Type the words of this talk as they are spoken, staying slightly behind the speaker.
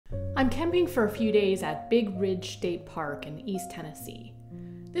I'm camping for a few days at Big Ridge State Park in East Tennessee.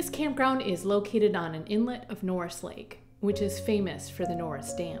 This campground is located on an inlet of Norris Lake, which is famous for the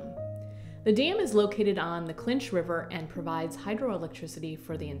Norris Dam. The dam is located on the Clinch River and provides hydroelectricity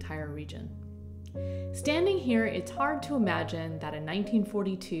for the entire region. Standing here, it's hard to imagine that in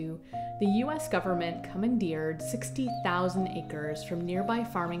 1942, the U.S. government commandeered 60,000 acres from nearby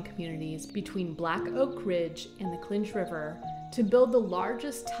farming communities between Black Oak Ridge and the Clinch River to build the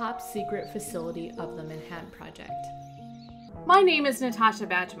largest top-secret facility of the Manhattan Project. My name is Natasha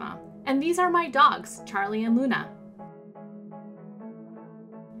Bajma, and these are my dogs, Charlie and Luna.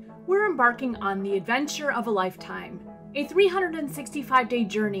 We're embarking on the adventure of a lifetime, a 365-day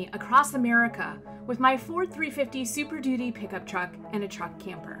journey across America with my Ford 350 Super Duty pickup truck and a truck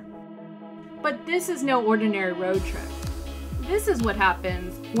camper. But this is no ordinary road trip. This is what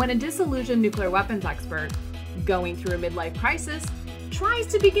happens when a disillusioned nuclear weapons expert, going through a midlife crisis, tries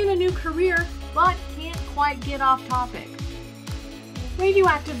to begin a new career but can't quite get off topic.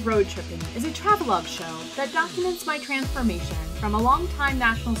 Radioactive Road Tripping is a travelogue show that documents my transformation from a longtime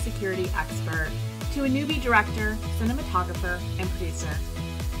national security expert to a newbie director, cinematographer, and producer.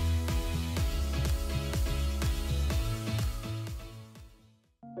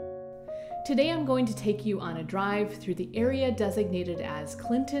 Today I'm going to take you on a drive through the area designated as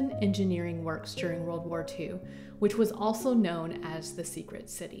Clinton Engineering Works during World War II, which was also known as the Secret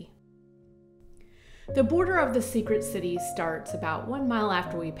City. The border of the Secret City starts about 1 mile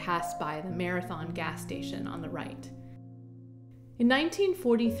after we pass by the Marathon gas station on the right. In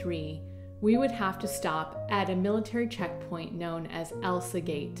 1943, we would have to stop at a military checkpoint known as Elsa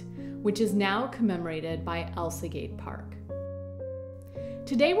Gate, which is now commemorated by Elsa Gate Park.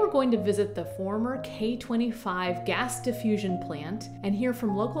 Today we're going to visit the former K-25 gas diffusion plant and hear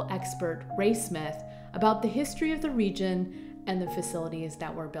from local expert Ray Smith about the history of the region and the facilities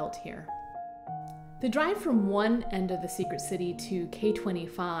that were built here. The drive from one end of the Secret City to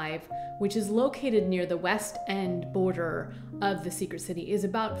K-25, which is located near the west end border of the Secret City, is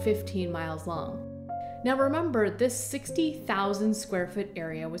about 15 miles long. Now remember, this 60,000 square foot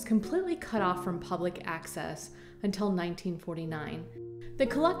area was completely cut off from public access until 1949. The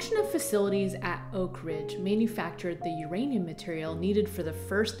collection of facilities at Oak Ridge manufactured the uranium material needed for the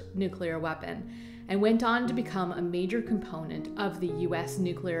first nuclear weapon and went on to become a major component of the U.S.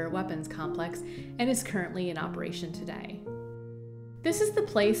 nuclear weapons complex and is currently in operation today. This is the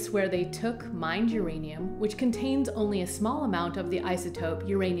place where they took mined uranium, which contains only a small amount of the isotope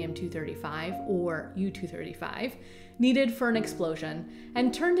uranium-235, or U-235, needed for an explosion,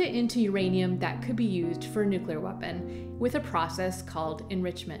 and turned it into uranium that could be used for a nuclear weapon with a process called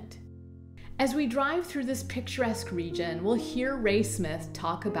enrichment. As we drive through this picturesque region, we'll hear Ray Smith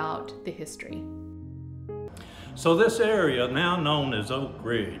talk about the history. So this area, now known as Oak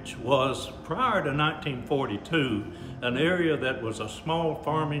Ridge, was prior to 1942 an area that was a small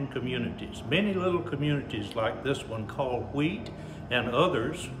farming communities. Many little communities like this one called Wheat and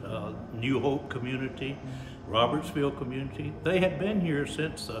others, New Hope community, Robertsville community, they had been here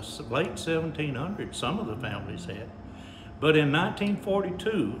since the late 1700s, some of the families had. But in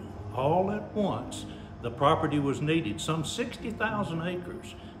 1942, all at once, the property was needed, some 60,000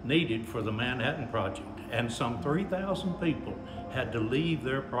 acres needed for the Manhattan Project, and some 3,000 people had to leave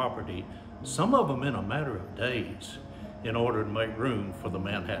their property, some of them in a matter of days, in order to make room for the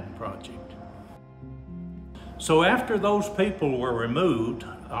Manhattan Project. So after those people were removed,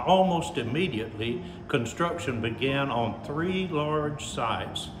 almost immediately, construction began on 3 large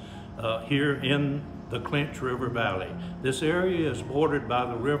sites here in the Clinch River Valley. This area is bordered by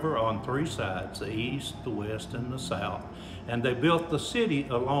the river on 3 sides, the east, the west, and the south. And they built the city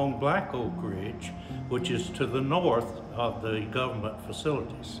along Black Oak Ridge, which is to the north of the government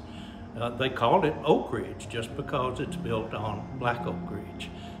facilities. They called it Oak Ridge just because it's built on Black Oak Ridge.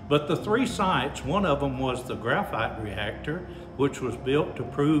 But the 3 sites, one of them was the Graphite reactor, which was built to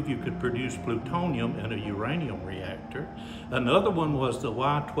prove you could produce plutonium in a uranium reactor. Another one was the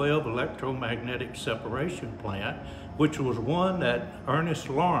Y-12 electromagnetic separation plant, which was one that Ernest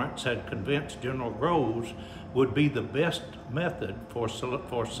Lawrence had convinced General Groves would be the best method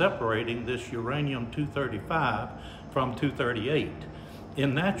for separating this uranium-235 from 238.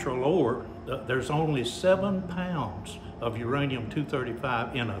 In natural ore, there's only 7 pounds of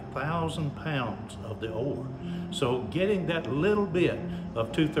uranium-235 in 1,000 pounds of the ore. So getting that little bit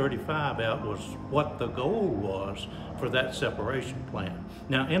of 235 out was what the goal was for that separation plant.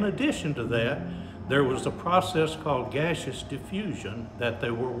 Now, in addition to that, there was a process called gaseous diffusion that they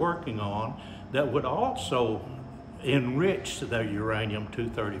were working on that would also enrich the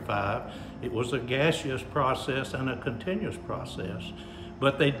uranium-235. It was a gaseous process and a continuous process.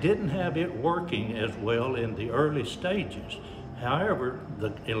 but they didn't have it working as well in the early stages. However,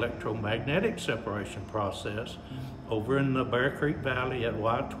 the electromagnetic separation process over in the Bear Creek Valley at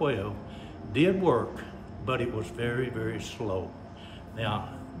Y12 did work, but it was very, very slow. Now,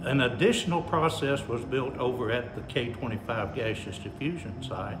 an additional process was built over at the K25 gaseous diffusion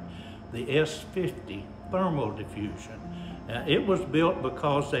site, the S50 thermal diffusion. It was built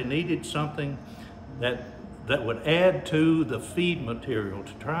because they needed something that would add to the feed material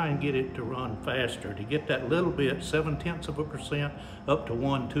to try and get it to run faster, to get that little bit, 0.7% up to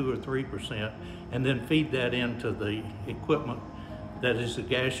 1, 2, or 3%, and then feed that into the equipment that is the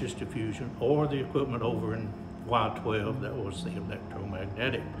gaseous diffusion, or the equipment over in Y12 that was the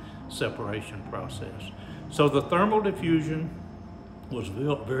electromagnetic separation process. So the thermal diffusion was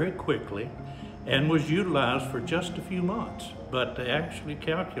built very quickly and was utilized for just a few months. But they actually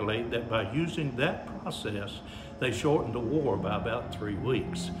calculate that by using that process, they shortened the war by about 3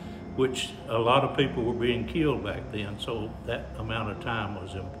 weeks, which a lot of people were being killed back then, so that amount of time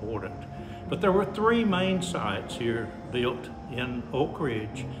was important. But there were 3 main sites here built in Oak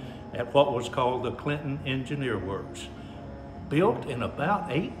Ridge at what was called the Clinton Engineer Works, built in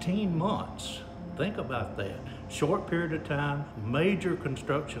about 18 months. Think about that. Short period of time, major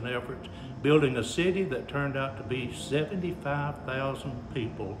construction efforts, building a city that turned out to be 75,000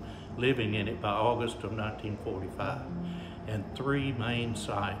 people living in it by August of 1945, and 3 main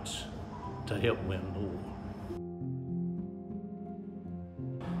sites to help win the war.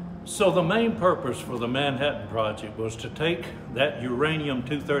 So the main purpose for the Manhattan Project was to take that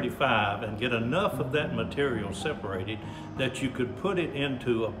uranium-235 and get enough of that material separated that you could put it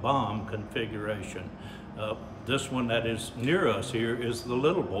into a bomb configuration. This one that is near us here is the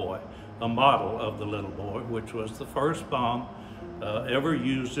Little Boy, a model of the Little Boy, which was the first bomb ever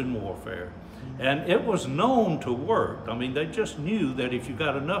used in warfare. And it was known to work. I mean, they just knew that if you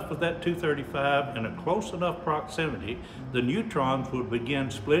got enough of that 235 in a close enough proximity, the neutrons would begin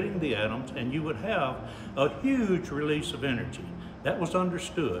splitting the atoms and you would have a huge release of energy. That was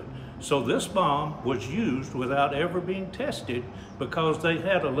understood. So this bomb was used without ever being tested because they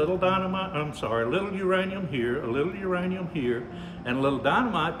had a little little uranium here, a little uranium here, and a little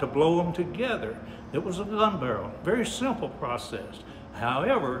dynamite to blow them together. It was a gun barrel, very simple process.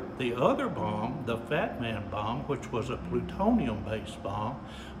 However, the other bomb, the Fat Man bomb, which was a plutonium-based bomb,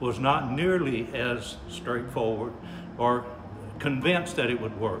 was not nearly as straightforward or convinced that it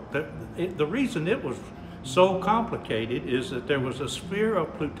would work. The reason it was so complicated is that there was a sphere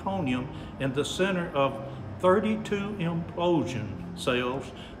of plutonium in the center of 32 implosion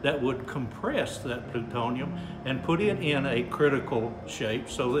cells that would compress that plutonium and put it in a critical shape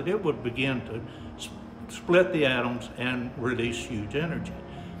so that it would begin to split the atoms and release huge energy.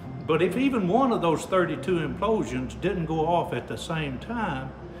 But if even one of those 32 implosions didn't go off at the same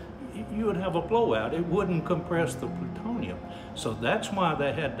time, you would have a blowout. It wouldn't compress the plutonium. So that's why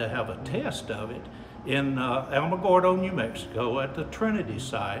they had to have a test of it in Alamogordo, New Mexico, at the Trinity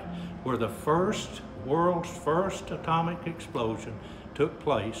site, where the world's first atomic explosion took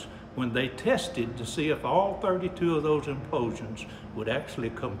place, when they tested to see if all 32 of those implosions would actually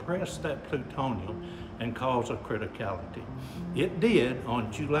compress that plutonium and cause a criticality. It did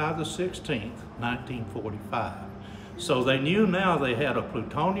on July the 16th, 1945. So they knew now they had a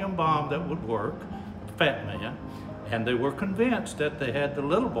plutonium bomb that would work, Fat Man, and they were convinced that they had the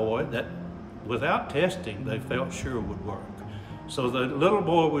Little Boy that, without testing, they felt sure would work. So the Little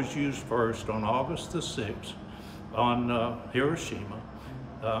Boy was used first on August the 6th on Hiroshima,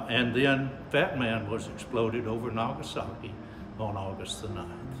 and then Fat Man was exploded over Nagasaki on August the 9th.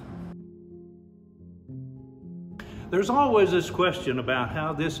 There's always this question about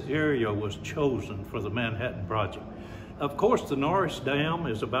how this area was chosen for the Manhattan Project. Of course, the Norris Dam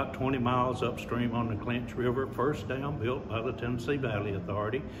is about 20 miles upstream on the Clinch River, first dam built by the Tennessee Valley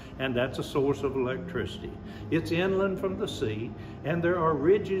Authority, and that's a source of electricity. It's inland from the sea, and there are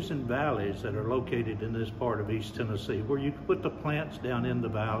ridges and valleys that are located in this part of East Tennessee where you can put the plants down in the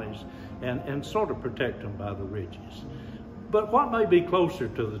valleys and sort of protect them by the ridges. But what may be closer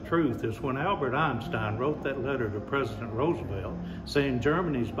to the truth is when Albert Einstein wrote that letter to President Roosevelt saying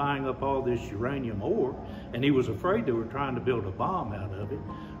Germany's buying up all this uranium ore, and he was afraid they were trying to build a bomb out of it,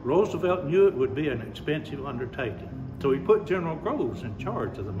 Roosevelt knew it would be an expensive undertaking. So he put General Groves in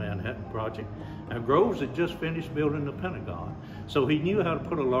charge of the Manhattan Project. Now, Groves had just finished building the Pentagon, so he knew how to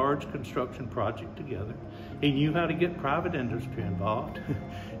put a large construction project together. He knew how to get private industry involved,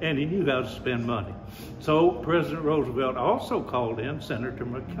 and he knew how to spend money. So President Roosevelt also called in Senator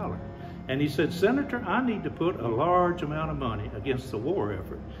McKellar, And he said, Senator, I need to put a large amount of money against the war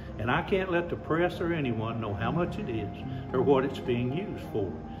effort, and I can't let the press or anyone know how much it is or what it's being used for.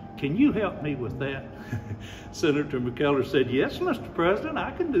 Can you help me with that? Senator McKellar said, yes, Mr. President,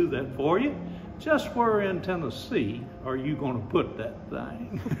 I can do that for you. Just where in Tennessee are you going to put that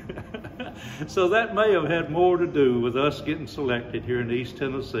thing? So that may have had more to do with us getting selected here in East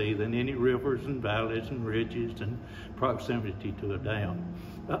Tennessee than any rivers and valleys and ridges and proximity to a dam.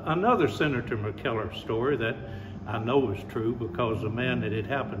 Another Senator McKellar story that I know is true because the man that it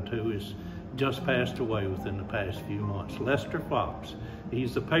happened to is just passed away within the past few months. Lester Fox.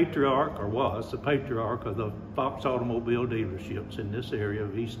 He's the patriarch, or was the patriarch, of the Fox automobile dealerships in this area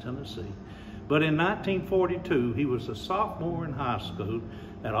of East Tennessee. But in 1942, he was a sophomore in high school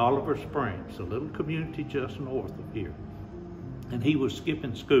at Oliver Springs, a little community just north of here. And he was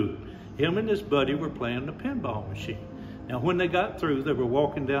skipping school. Him and his buddy were playing the pinball machine. Now, when they got through, they were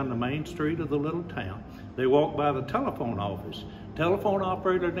walking down the main street of the little town. They walked by the telephone office. Telephone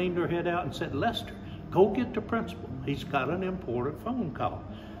operator leaned her head out and said, Lester, go get the principal. He's got an important phone call.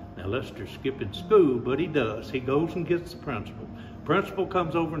 Now, Lester's skipping school, but he does. He goes and gets the principal. Principal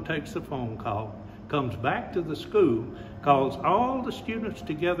comes over and takes the phone call, comes back to the school, calls all the students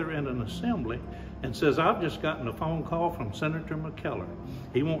together in an assembly, and says, I've just gotten a phone call from Senator McKellar.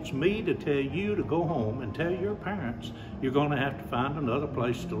 He wants me to tell you to go home and tell your parents you're going to have to find another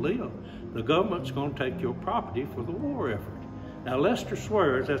place to live. The government's going to take your property for the war effort. Now, Lester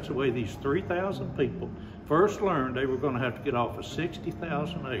swears that's the way these 3,000 people first learned they were going to have to get off of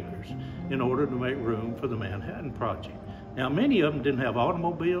 60,000 acres in order to make room for the Manhattan Project. Now, many of them didn't have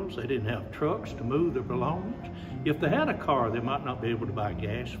automobiles. They didn't have trucks to move their belongings. If they had a car, they might not be able to buy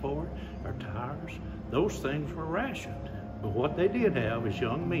gas for it or tires. Those things were rationed. But what they did have is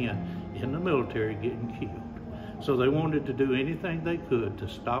young men in the military getting killed. So they wanted to do anything they could to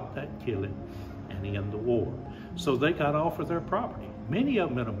stop that killing and end the war. So they got off of their property, many of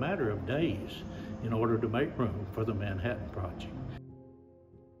them in a matter of days, in order to make room for the Manhattan Project.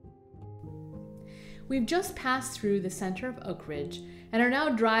 We've just passed through the center of Oak Ridge and are now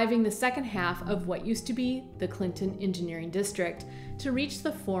driving the second half of what used to be the Clinton Engineering District to reach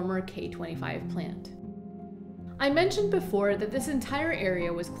the former K-25 plant. I mentioned before that this entire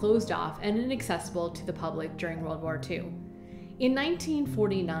area was closed off and inaccessible to the public during World War II. In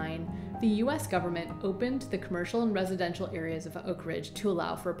 1949, the U.S. government opened the commercial and residential areas of Oak Ridge to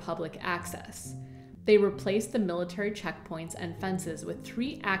allow for public access. They replaced the military checkpoints and fences with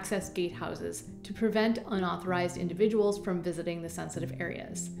 3 access gatehouses to prevent unauthorized individuals from visiting the sensitive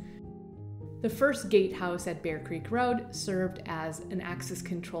areas. The first gatehouse at Bear Creek Road served as an access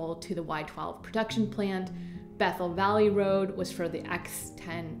control to the Y-12 production plant. Bethel Valley Road was for the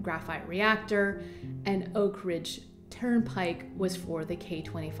X-10 graphite reactor, and Oak Ridge Turnpike was for the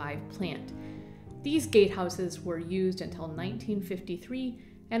K-25 plant. These gatehouses were used until 1953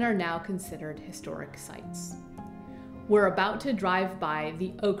 and are now considered historic sites. We're about to drive by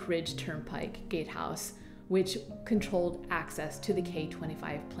the Oak Ridge Turnpike gatehouse, which controlled access to the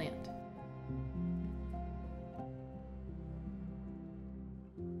K-25 plant.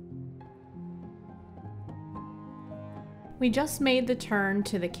 We just made the turn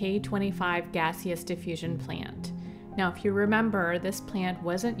to the K-25 gaseous diffusion plant. Now, if you remember, this plant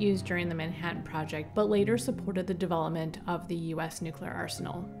wasn't used during the Manhattan Project, but later supported the development of the U.S. nuclear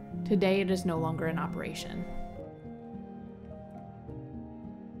arsenal. Today, it is no longer in operation.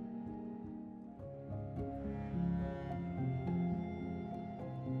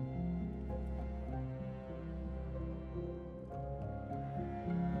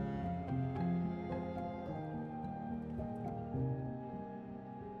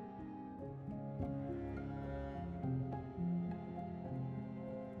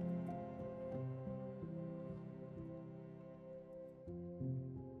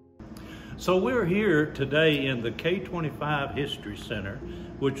 So we're here today in the K-25 History Center,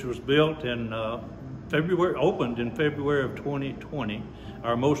 which was built in opened in February of 2020,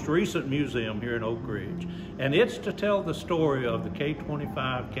 our most recent museum here in Oak Ridge. And it's to tell the story of the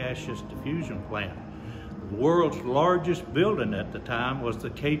K-25 gaseous diffusion plant. The world's largest building at the time was the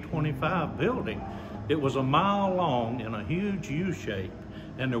K-25 building. It was a mile long in a huge U-shape,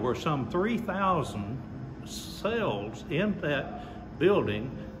 and there were some 3,000 cells in that building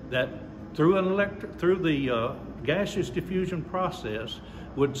that through the gaseous diffusion process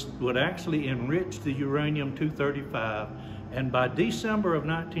would actually enrich the uranium-235, and by December of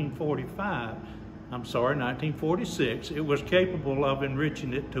 1946, it was capable of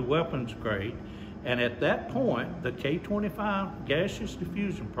enriching it to weapons grade, And at that point, the K25 gaseous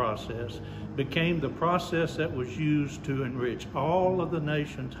diffusion process became the process that was used to enrich all of the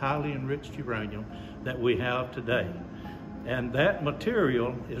nation's highly enriched uranium that we have today. And that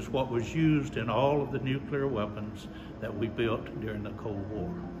material is what was used in all of the nuclear weapons that we built during the Cold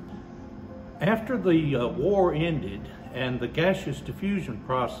War. After the war ended and the gaseous diffusion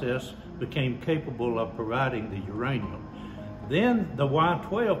process became capable of providing the uranium, then the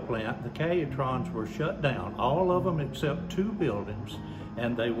Y-12 plant, the Calutrons, were shut down, all of them except 2 buildings,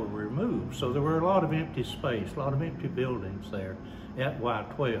 and they were removed. So there were a lot of empty space, a lot of empty buildings there at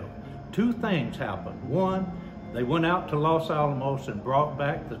Y-12. 2 things happened. One, they went out to Los Alamos and brought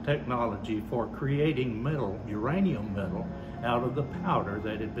back the technology for creating metal, uranium metal, out of the powder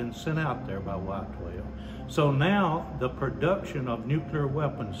that had been sent out there by Y-12. So now the production of nuclear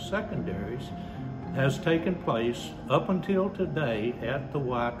weapons secondaries has taken place up until today at the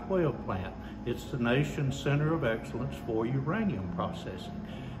Y-12 plant. It's the nation's center of excellence for uranium processing.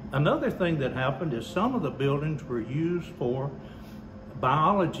 Another thing that happened is some of the buildings were used for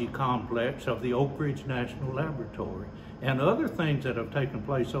biology complex of the Oak Ridge National Laboratory, and other things that have taken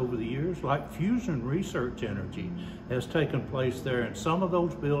place over the years, like fusion research energy has taken place there in some of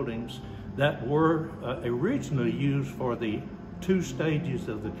those buildings that were originally used for the 2 stages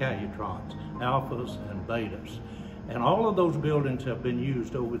of the Calutrons, alphas and betas. And all of those buildings have been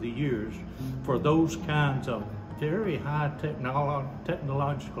used over the years for those kinds of very high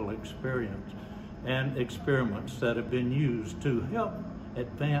technological experience and experiments that have been used to help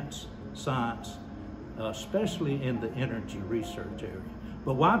advance science, especially in the energy research area.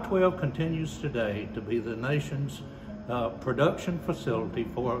 But Y-12 continues today to be the nation's production facility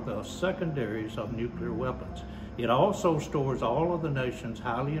for the secondaries of nuclear weapons. It also stores all of the nation's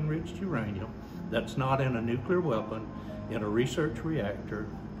highly enriched uranium that's not in a nuclear weapon, in a research reactor,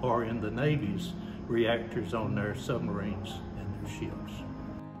 or in the Navy's reactors on their submarines and their ships.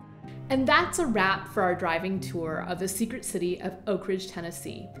 And that's a wrap for our driving tour of the secret city of Oak Ridge,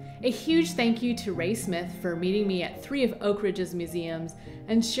 Tennessee. A huge thank you to Ray Smith for meeting me at 3 of Oak Ridge's museums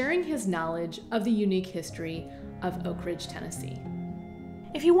and sharing his knowledge of the unique history of Oak Ridge, Tennessee.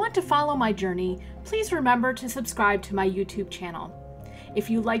 If you want to follow my journey, please remember to subscribe to my YouTube channel. If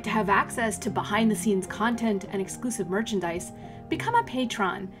you'd like to have access to behind-the-scenes content and exclusive merchandise, become a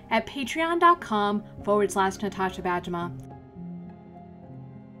patron at patreon.com/Natasha Bajema